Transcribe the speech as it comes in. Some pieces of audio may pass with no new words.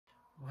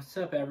What's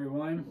up,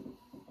 everyone?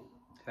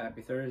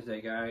 Happy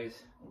Thursday,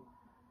 guys.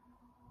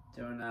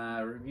 Doing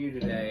a review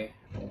today.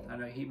 I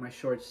know my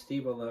short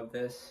Steve will love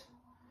this.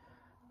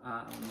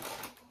 We're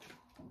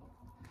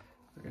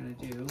gonna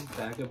do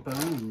bag of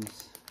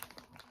bones.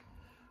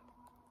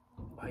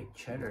 White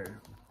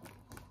cheddar.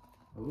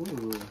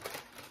 Ooh.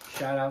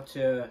 Shout out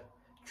to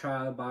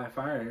Trial by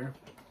Fire.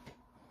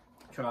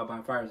 Trial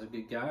by Fire is a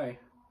good guy.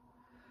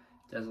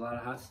 Does a lot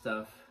of hot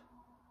stuff.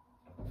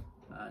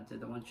 Did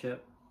the one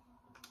chip,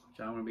 which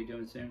I'm gonna be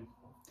doing soon.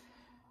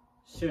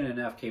 Soon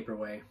enough,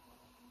 Caperway.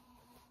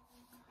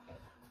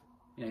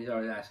 You know, he's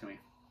always asking me.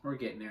 We're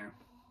getting there.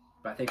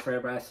 But I think for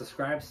everybody that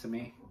subscribes to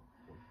me,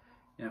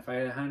 you know, if I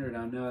hit 100,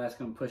 I know that's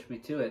gonna push me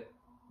to it.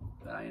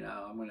 But you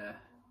know, I'm gonna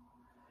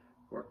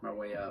work my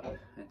way up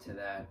into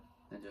that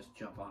and just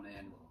jump on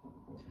in.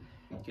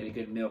 Get a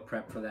good meal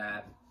prep for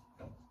that.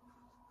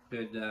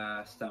 Good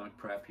stomach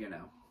prep, you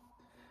know.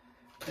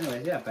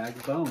 Anyways, yeah, bag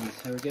of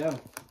bones. Here we go.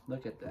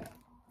 Look at that.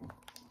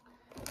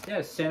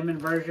 Yeah, cinnamon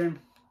version.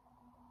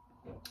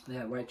 They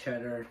had white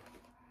cheddar.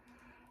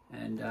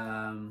 And,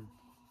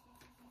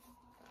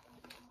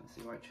 let's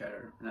see, white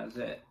cheddar. And that was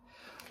it.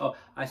 Oh,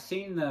 I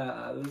seen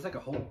there was like a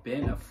whole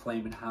bin of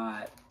Flamin'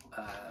 Hot,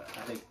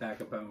 I think,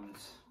 bag of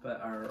bones.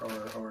 But,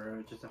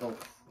 or just a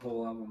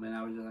whole of them. And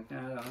I was just like,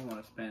 nah, I don't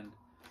want to spend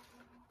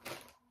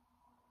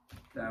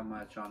that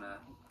much on a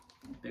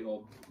big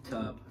old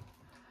tub.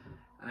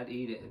 I'd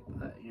eat it,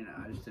 but you know,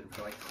 I just didn't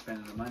feel like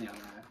spending the money on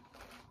that.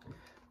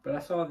 But I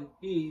saw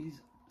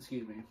these,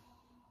 excuse me,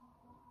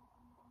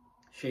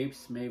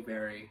 shapes may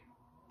vary.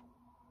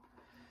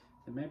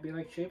 It may be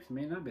like shapes, it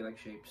may not be like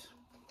shapes.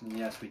 And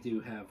yes, we do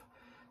have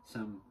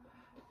some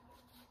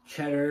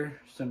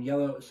cheddar, some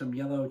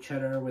yellow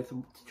cheddar with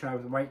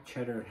white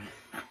cheddar.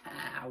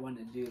 I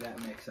wanted to do that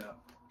mix up.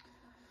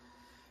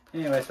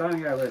 Anyway, so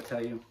I'm gonna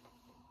tell you.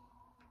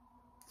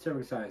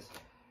 Serving size.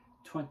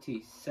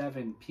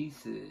 27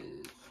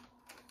 pieces.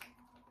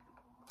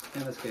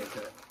 Now let's get into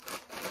it.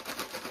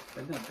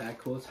 Isn't that that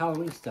cool? It's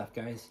Halloween stuff,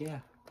 guys. Yeah.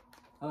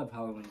 I love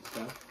Halloween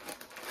stuff.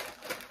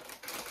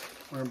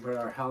 We're gonna put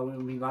our Halloween, I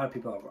mean, a lot of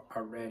people have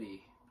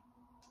already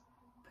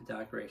put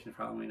decoration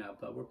for Halloween up,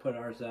 but we'll put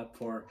ours up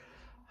for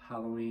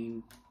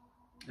Halloween.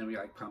 And we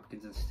got like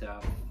pumpkins and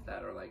stuff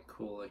that are like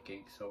cool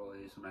looking, so we'll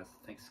use them as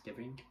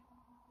Thanksgiving.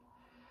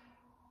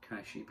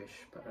 Kind of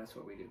sheepish, but that's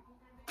what we do.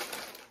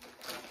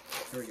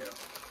 Here we go.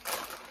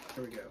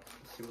 Here we go.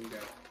 Let's see what we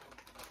got.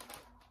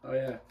 Oh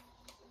yeah.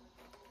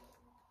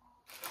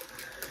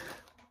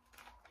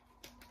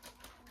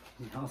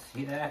 Y'all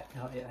see that?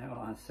 Oh yeah, hold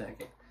on a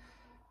second.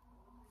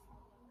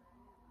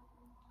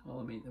 Well,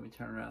 let me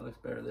turn around. It looks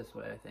better this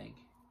way, I think.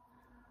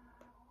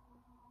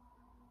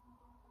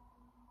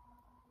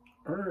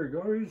 Alright,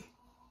 guys.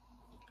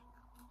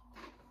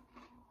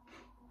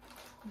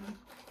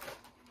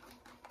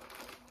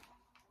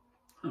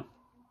 Huh.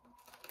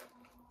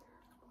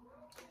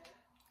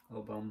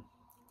 Little bone.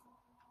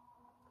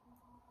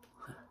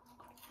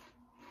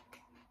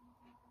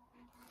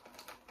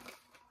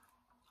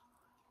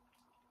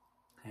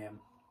 Ham.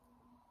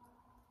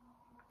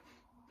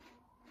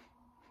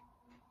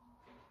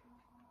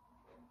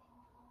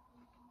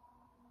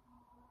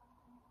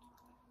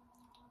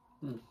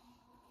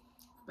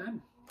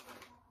 Bad.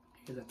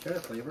 Here's that cheddar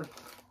flavor.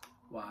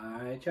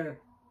 White cheddar.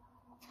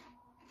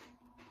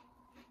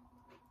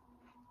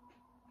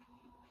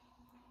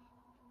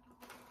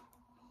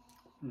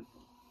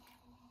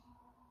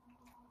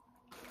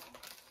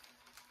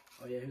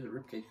 Oh yeah, here's a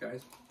ribcage,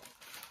 guys.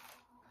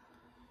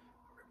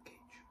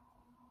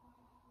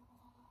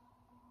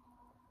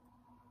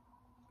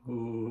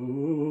 Ooh.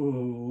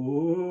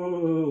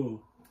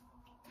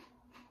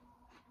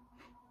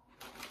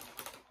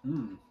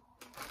 Mmm.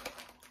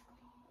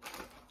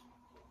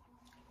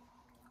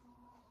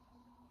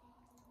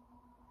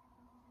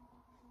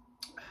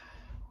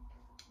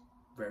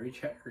 Very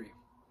cheddary.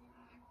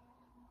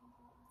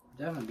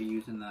 Definitely be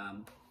using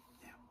them.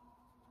 Yeah.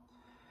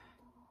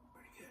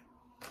 Pretty good.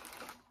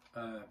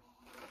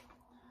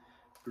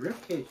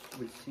 Ribcage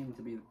would seem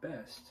to be the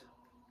best.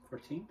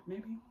 14th,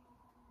 maybe?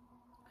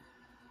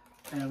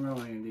 And we're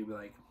only going to do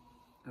like,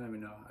 I don't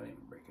even know, I didn't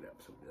even break it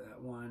up, so we'll do that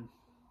one.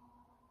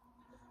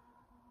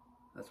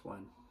 That's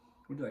one.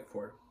 We'll do like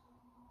 4.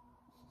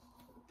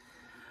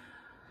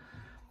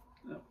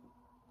 No.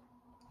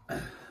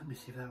 Let me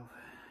see if that will,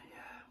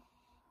 yeah.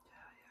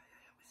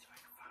 Let me see if I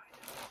can find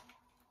it.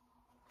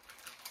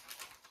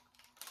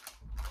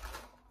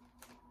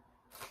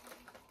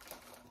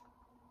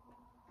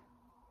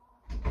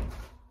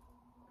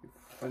 It'd be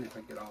funny if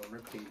I get all the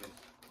rib cages.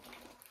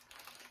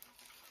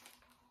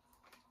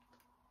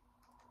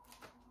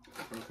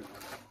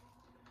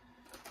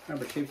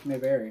 Remember, shapes may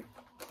vary.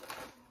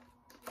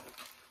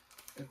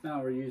 If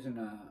not, we're using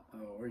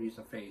we'll use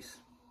a face.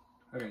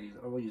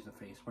 We'll use a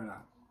face. Why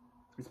not?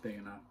 It's big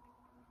enough.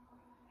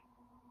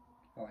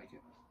 I like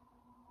it.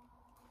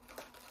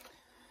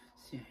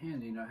 See, a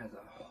hand, you know, has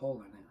a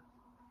hole in it.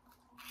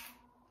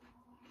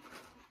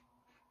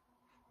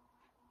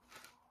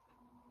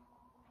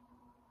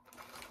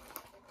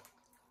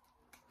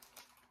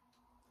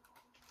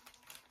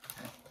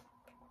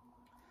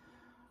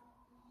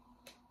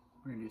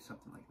 We're gonna do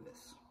something like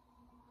this.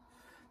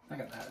 I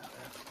got that out there.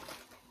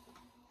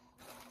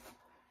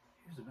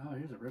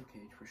 Here's a rib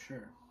cage for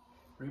sure.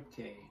 Rib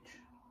cage.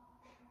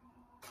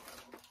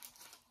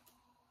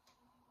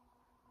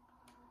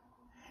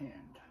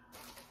 Hand.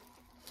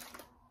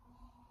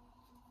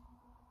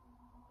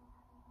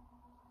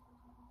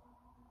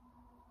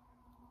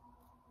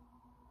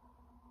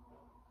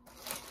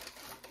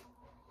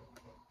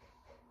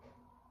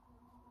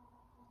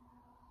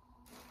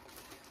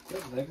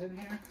 There's legs in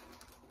here?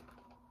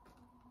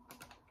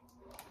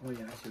 Oh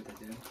yeah, I see what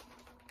they did.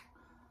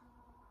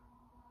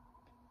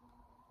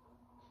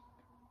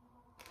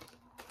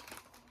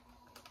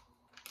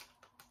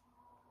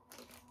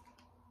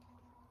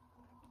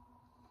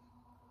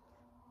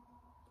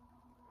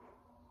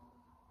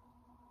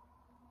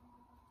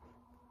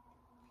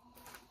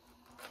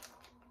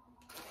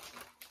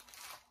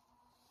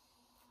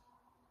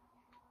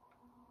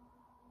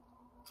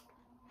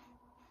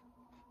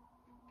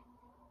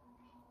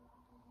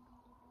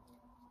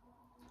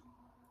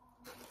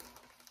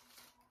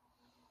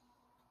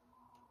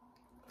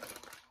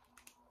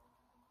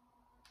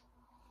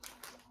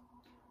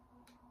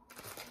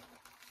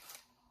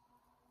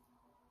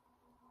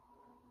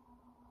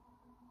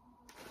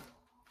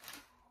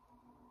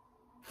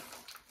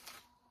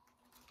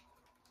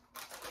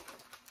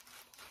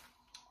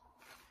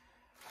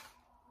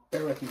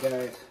 Bear with you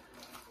guys.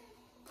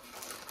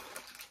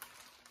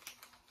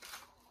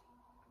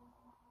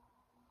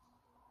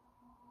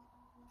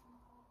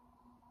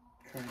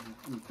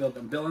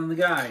 I'm building the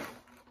guy.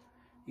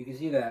 You can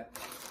see that.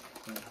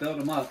 I'm gonna build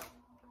him up.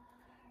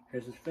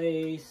 Here's his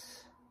face.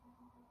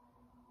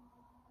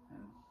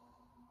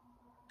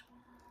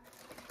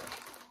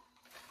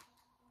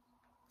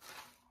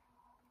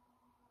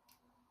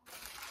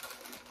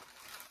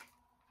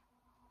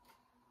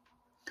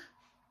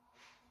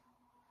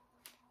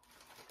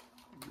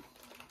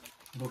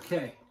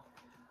 Okay.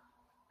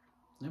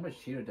 How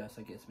much Cheeto dust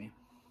that gets me?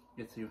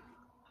 Gets you.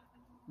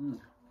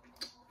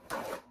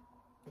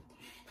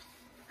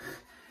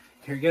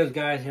 Here it goes,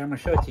 guys. Here, I'm gonna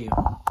show it to you.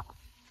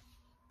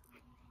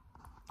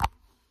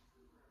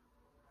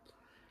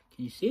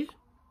 Can you see it?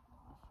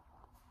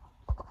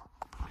 I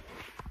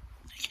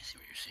can't see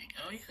what you're seeing.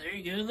 Oh yeah, there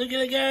you go. Look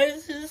at it,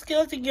 guys. This is a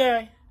skeleton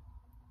guy.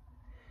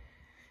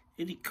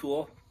 Isn't he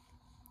cool?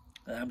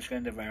 I'm just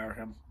gonna devour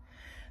him.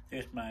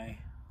 There's my.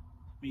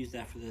 Use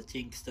that for the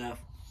tink stuff.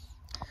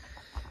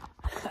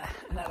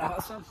 Isn't that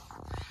awesome?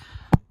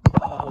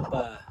 I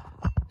hope,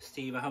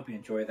 Steve, I hope you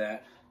enjoy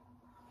that.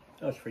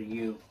 That was for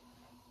you.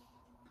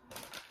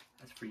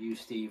 That's for you,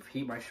 Steve.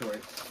 Heat my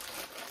shorts.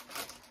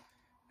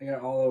 I got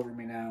it all over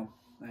me now.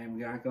 I am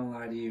not gonna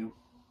lie to you.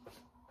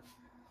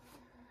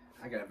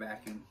 I got a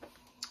vacuum.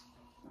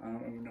 I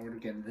don't even know where to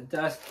get. The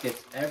dust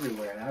gets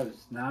everywhere. And I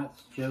was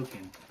not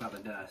joking about the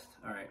dust.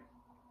 Alright.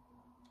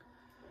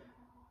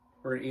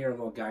 We're gonna eat our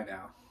little guy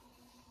now.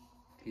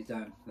 He's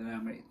done. Then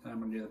I'm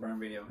gonna do the burn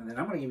video, and then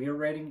I'm gonna give you a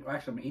rating. Well,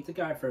 actually, I'm gonna eat the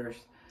guy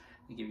first,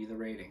 and give you the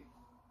rating.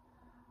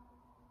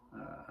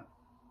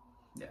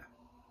 Yeah,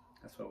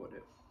 that's what we'll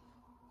do.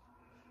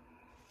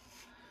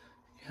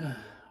 Yeah,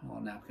 a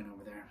little napkin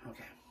over there.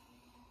 Okay.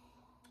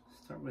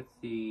 Start with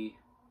the.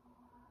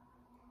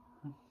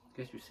 I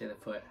guess you say the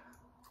foot.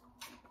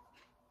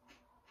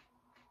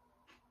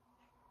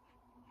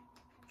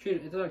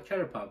 It's like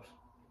cheddar puffs.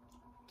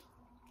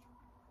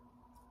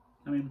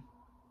 I mean.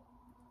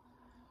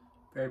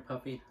 Very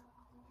puffy.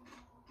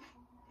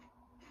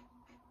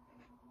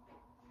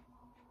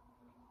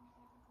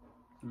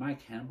 Am I a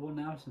cannibal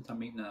now since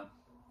I'm eating a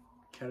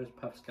cheddar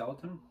puff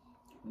skeleton?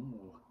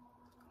 Ooh.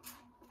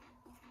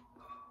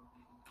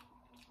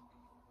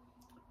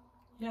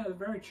 Yeah, they're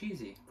very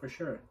cheesy, for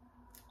sure.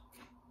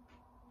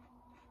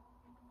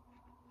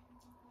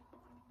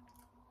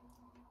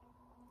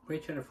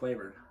 Great cheddar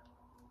flavor.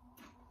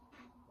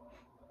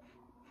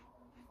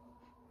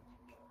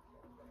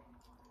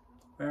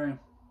 Very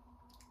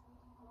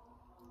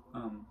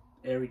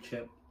airy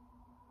chip.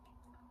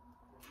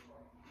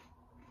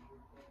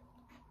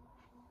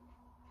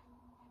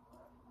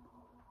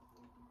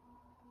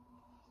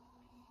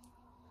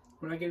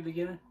 Would I get it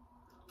again?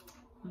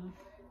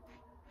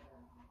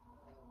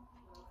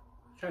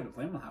 Tried the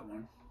flame hot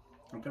one.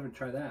 I'll never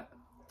try that.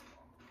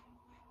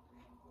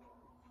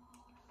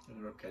 There's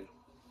a ribcage.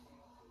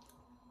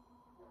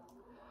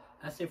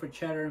 I say for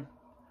cheddar,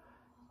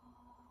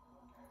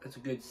 it's a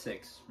good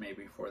 6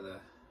 maybe for the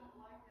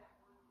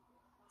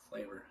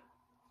flavor.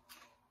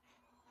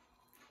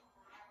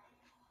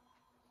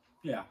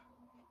 Yeah.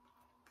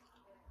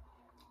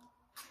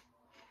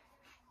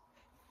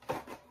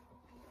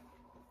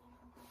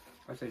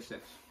 I say 6.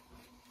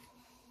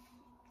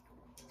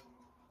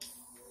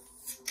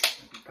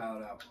 I can pile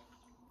it out.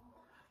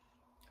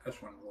 I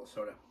just want a little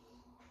soda.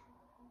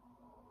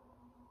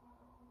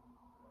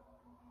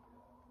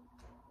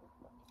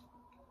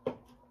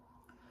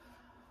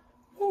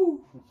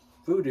 Woo!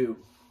 Voodoo.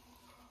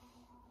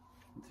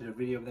 I did a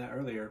video of that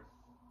earlier.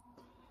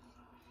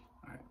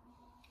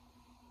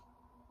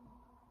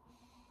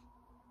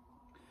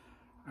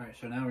 Alright,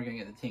 so now we're gonna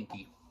get the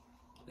tinky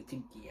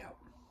out.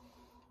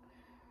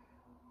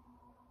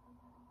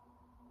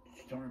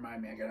 don't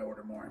remind me. I gotta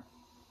order more.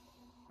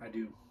 I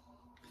do.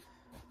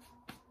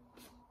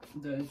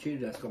 The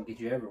Cheetos gonna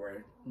get you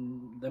everywhere.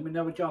 Let me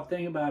know what y'all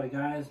think about it,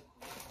 guys.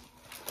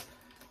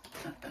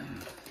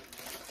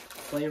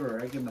 Flavor,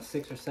 I give them a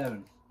 6 or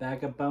 7.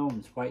 Bag of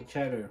bones, white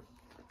cheddar.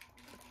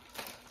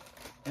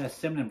 Yeah,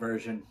 cinnamon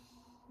version.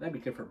 That'd be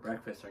good for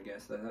breakfast, I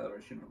guess. But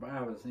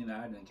I was, you know,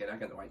 I didn't get it. I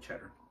got the white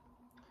cheddar.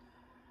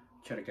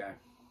 Cheddar guy.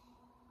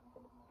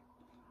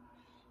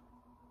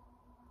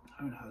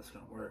 I don't know how this is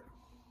gonna work.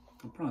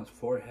 I'm putting on his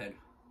forehead.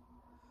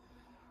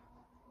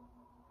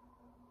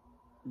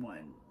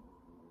 1,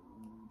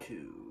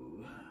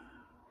 2,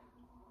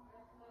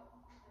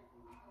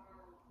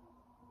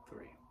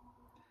 3.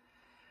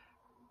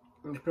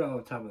 Let's put it on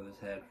the top of his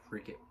head.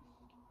 Freak it.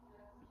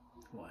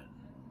 1,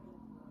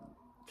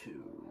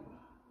 2,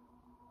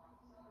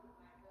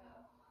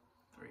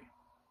 3.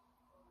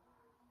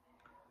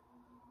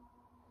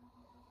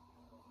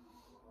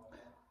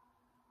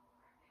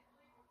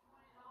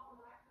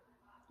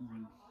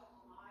 1,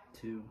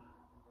 2,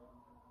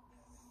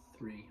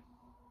 3.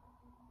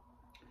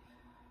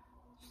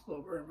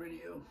 Slow burn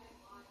video.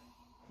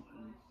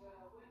 1,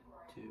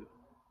 2,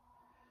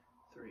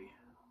 3.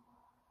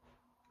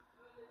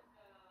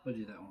 We'll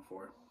do that one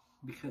for.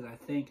 Because I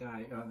think now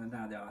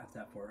they'll have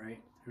that 4,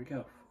 right? Here we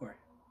go. 4.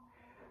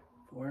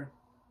 4.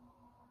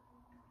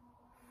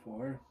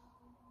 4.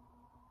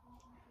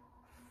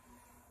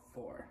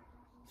 4.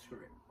 Screw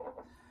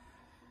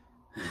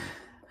it.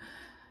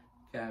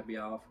 Gotta be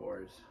all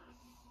 4s.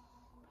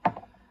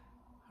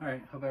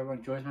 Alright, hope everyone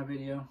enjoys my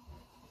video.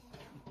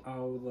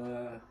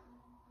 I'll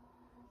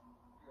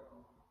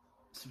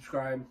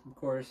subscribe, of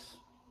course.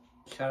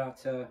 Shout out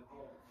to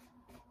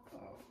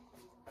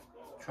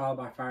Trial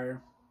by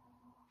Fire.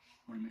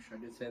 I want to make sure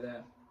I did say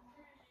that.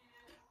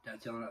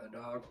 Dad's yelling at the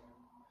dog.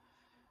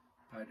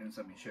 Probably doing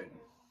something he shouldn't.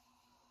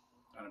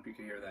 I don't know if you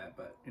can hear that,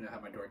 but you know, I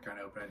have my door kind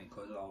of open. I didn't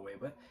close it all the way,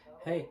 but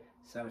hey,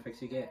 sound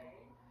effects you get.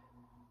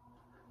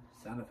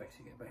 Sound effects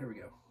you get. But here we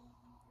go.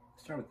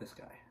 Let's start with this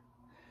guy.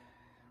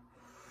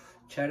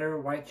 Cheddar,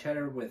 white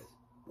cheddar with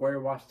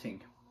Warrior Wash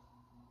Tink.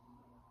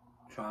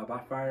 Trial by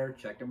Fire.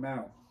 Check them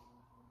out.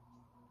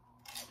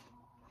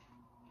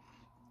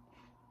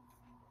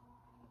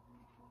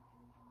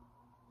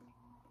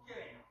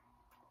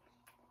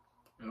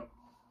 Yep.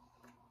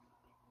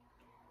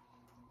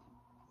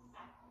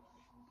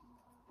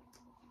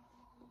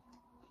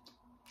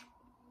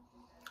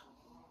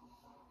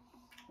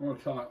 I'm gonna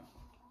talk.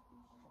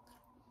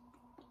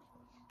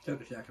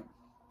 Took a second.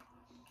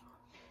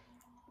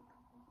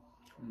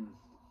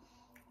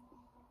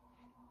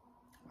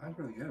 That's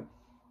really good.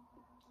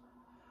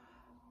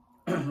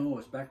 Oh,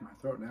 it's back in my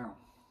throat now.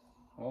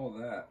 All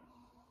that.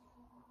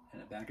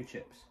 And a bag of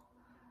chips.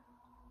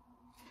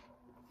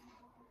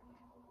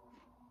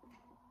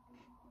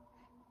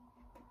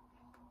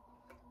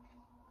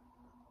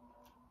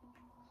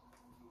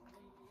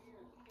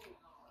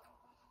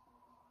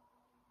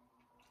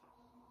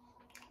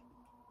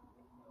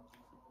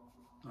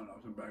 I don't know,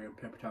 some bag of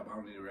pepper top. I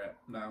don't need a wrap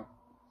now.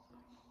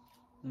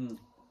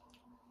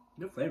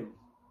 Good flavor.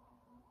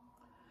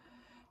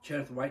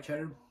 Cheddar with white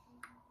cheddar.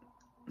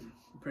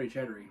 Pretty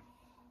cheddary.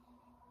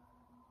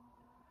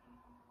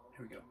 Here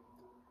we go.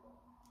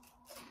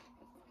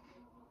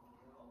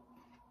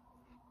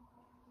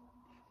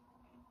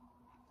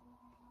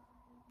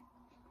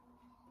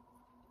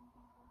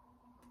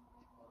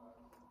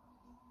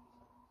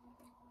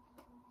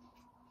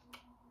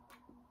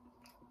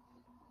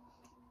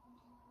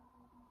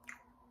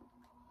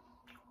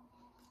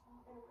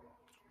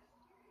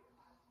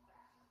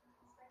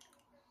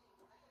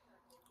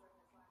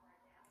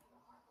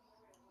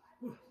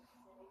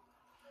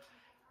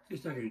 Get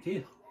stuck in your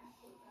teeth.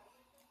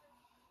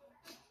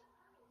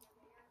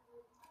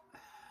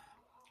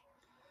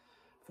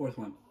 Fourth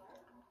one.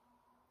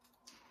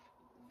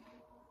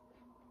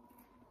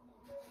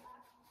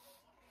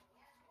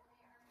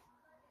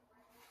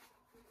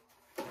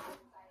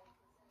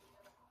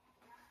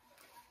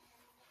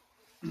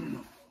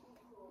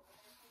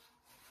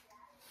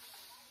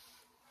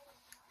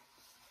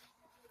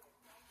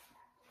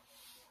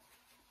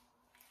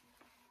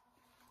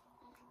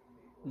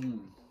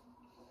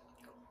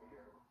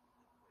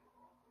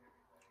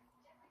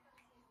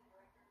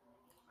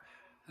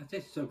 That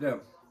tastes so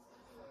good.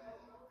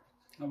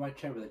 I like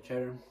cheddar with the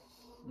cheddar.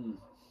 It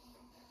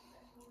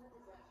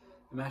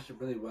mashed it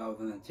really well,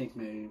 then the tink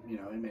made, you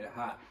know, it made it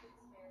hot.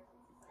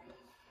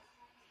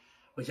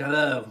 Which I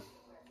love.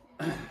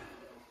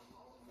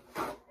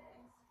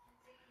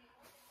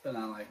 But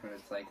not like when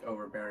it's like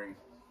overbearing.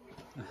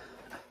 I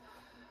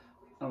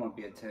don't want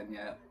to be a 10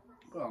 yet.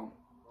 Well,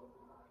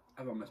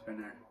 I've almost been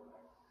there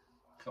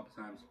a couple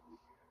times.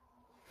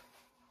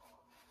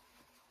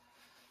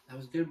 That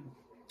was good.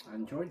 I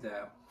enjoyed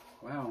that.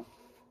 Wow.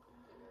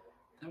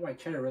 That white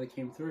cheddar really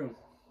came through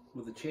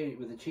with the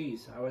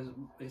cheese. I was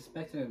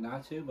expecting it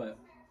not to, but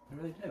it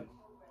really did.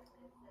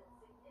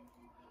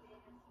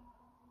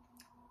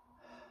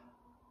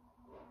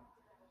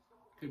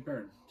 Good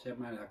burn. See, I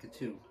might like it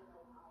too.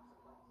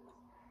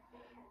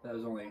 That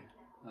was only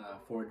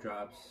 4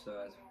 drops,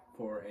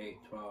 4, 8,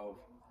 12,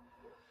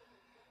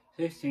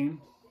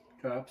 16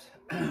 drops.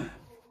 I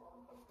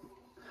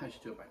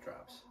should do it by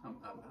drops.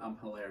 I'm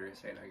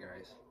hilarious, ain't I,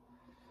 guys?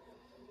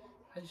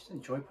 I just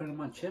enjoy putting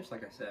them on chips,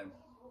 like I said.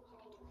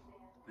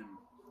 And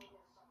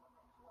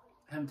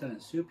I haven't done it in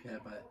soup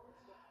yet, but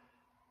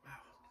wow,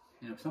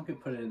 you know, some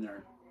people put it in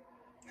their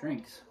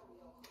drinks.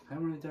 I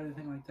haven't really done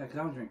anything like that because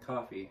I don't drink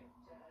coffee.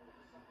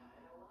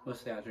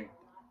 Mostly I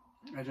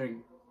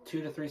drink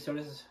 2 to 3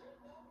 sodas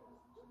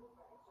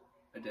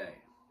a day.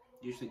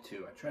 Usually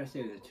 2. I try to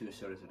stay to the 2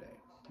 sodas a day.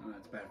 I know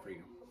that's bad for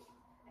you.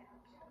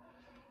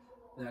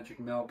 Then I drink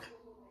milk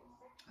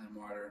and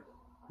water.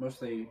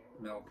 Mostly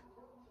milk.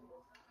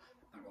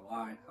 Not gonna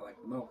lie, I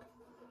like the milk.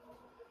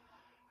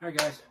 Alright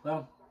guys,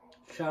 well,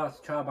 shout out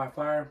to Trial by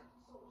Fire.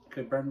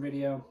 Good burn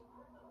video.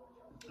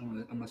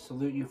 I'm gonna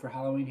salute you for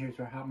Halloween. Here's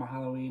my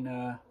Halloween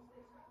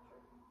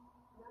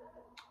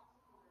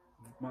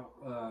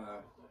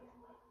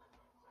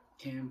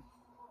can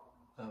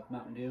of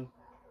Mountain Dew.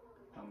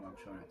 I'm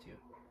showing it to you.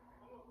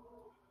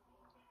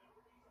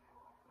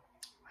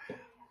 It's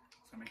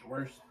gonna make it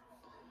worse.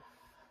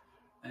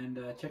 And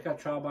check out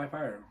Trial by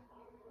Fire.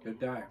 Good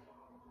guy.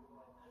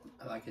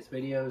 I like his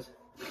videos.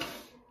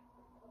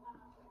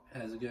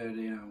 Has good,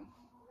 you know,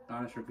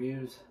 honest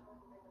reviews.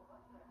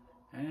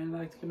 And I'd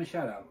like to give him a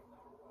shout out.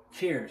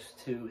 Cheers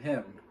to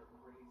him.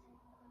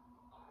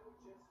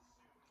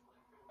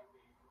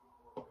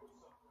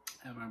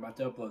 And I'm about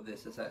to upload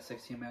this. It's at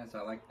 16 minutes.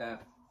 I like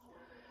that.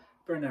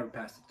 But I never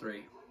passed the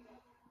 3.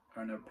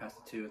 Or never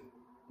passed the 2.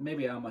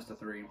 Maybe almost a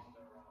 3.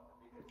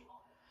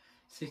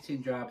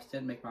 16 drops.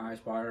 Didn't make my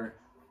eyes water.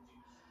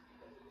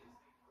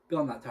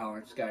 Building that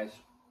tolerance, guys.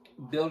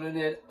 Building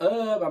it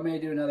up. I may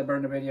do another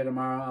burner video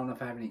tomorrow. I don't know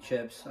if I have any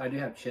chips. I do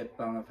have chips,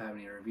 but I don't know if I have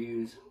any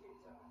reviews.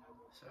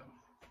 So,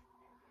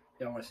 if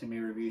y'all want to see me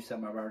review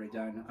something I've already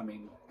done, I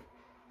mean,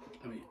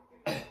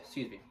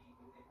 excuse me.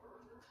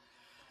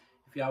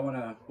 If y'all want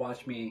to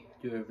watch me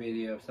do a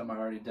video of something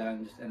I've already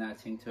done, just and add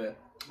sync to it,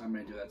 I'm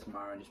going to do that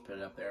tomorrow and just put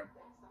it up there.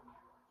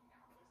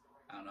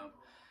 I don't know.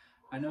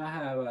 I know I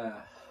have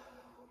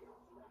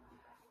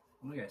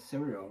look at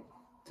cereal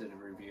to the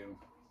review.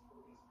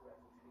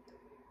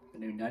 The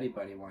new Nutty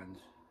Buddy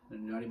ones. The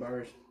Nutty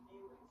Bars.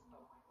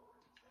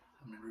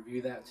 I'm going to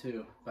review that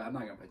too. But I'm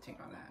not going to put tink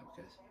on that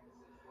because,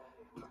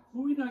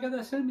 oh, you know, I got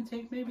that cinnamon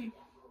tink, maybe.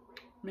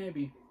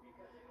 Maybe.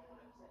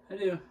 I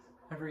do.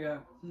 I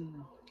forgot.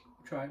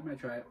 Might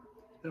try it.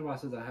 It's been a while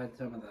since I had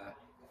some of that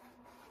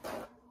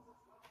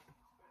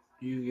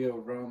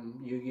Yu-Gi-Oh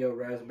rum, Yu-Gi-Oh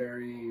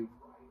raspberry,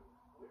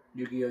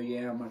 Yu-Gi-Oh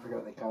yam, I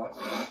forgot what they call it.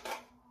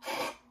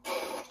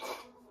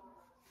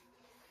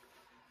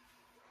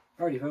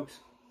 Alrighty folks,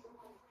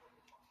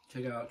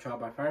 check out Trial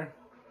by Fire.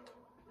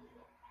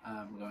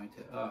 I'm going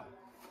to,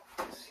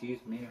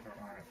 excuse me for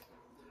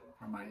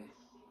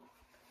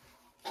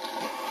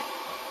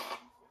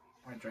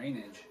my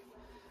drainage.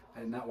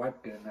 I did not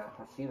wipe good enough,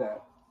 I see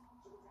that.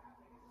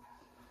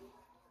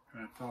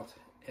 I felt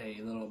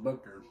a little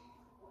booger,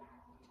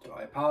 so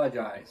I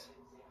apologize.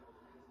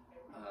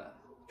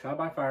 Trial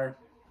by Fire,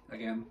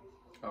 again,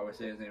 I always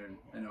say his name,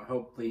 and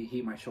hopefully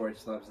he, my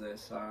shorts, loves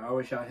this. I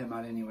always shout him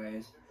out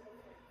anyways.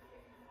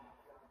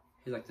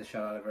 He likes the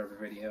shout out of every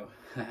video.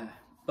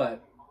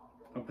 But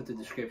I'll put the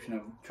description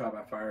of Trial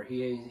by Fire.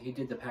 He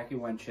did the Packy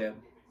 1 chip,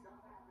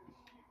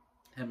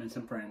 him and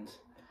some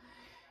friends.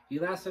 He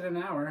lasted an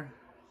hour.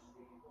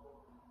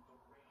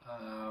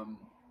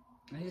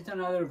 He's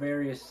done other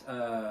various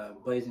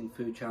Blazing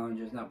Food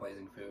challenges, not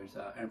Blazing Foods,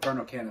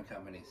 Inferno Candy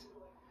Companies.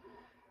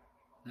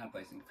 Not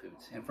Blazing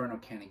Foods, Inferno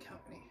Candy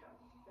Company.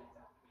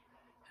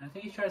 And I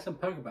think he's tried some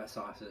Pokeball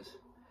sauces.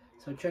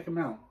 So check him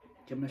out.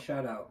 Give him a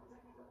shout out.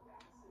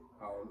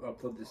 I'll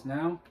upload this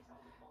now.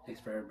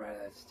 Thanks for everybody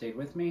that stayed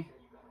with me.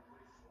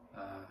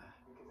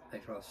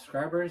 Thanks for all the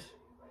subscribers.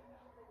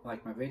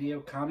 Like my video,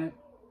 comment.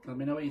 Let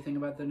me know what you think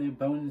about the new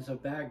Bones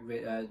of Bag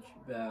Cheetos.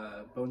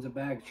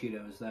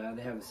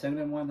 They have the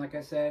cinnamon one, like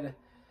I said.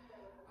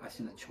 I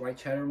seen the white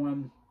cheddar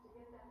one.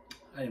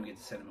 I didn't even get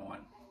the cinnamon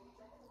one.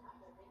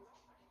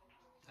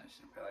 I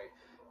just didn't feel like it.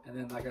 And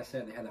then, like I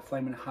said, they had the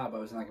flaming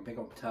hobos in like a big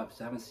old tub.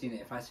 So I haven't seen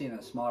it. If I see it in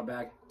a smaller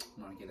bag,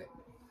 I'm gonna get it.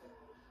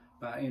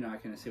 But you know, I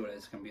can see what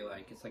it's gonna be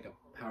like. It's like a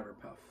powder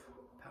puff,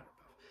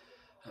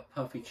 a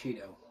puffy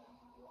Cheeto.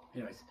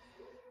 Anyways,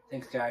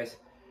 thanks guys.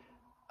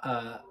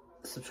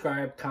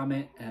 Subscribe,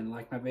 comment, and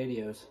like my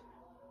videos.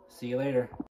 See you later.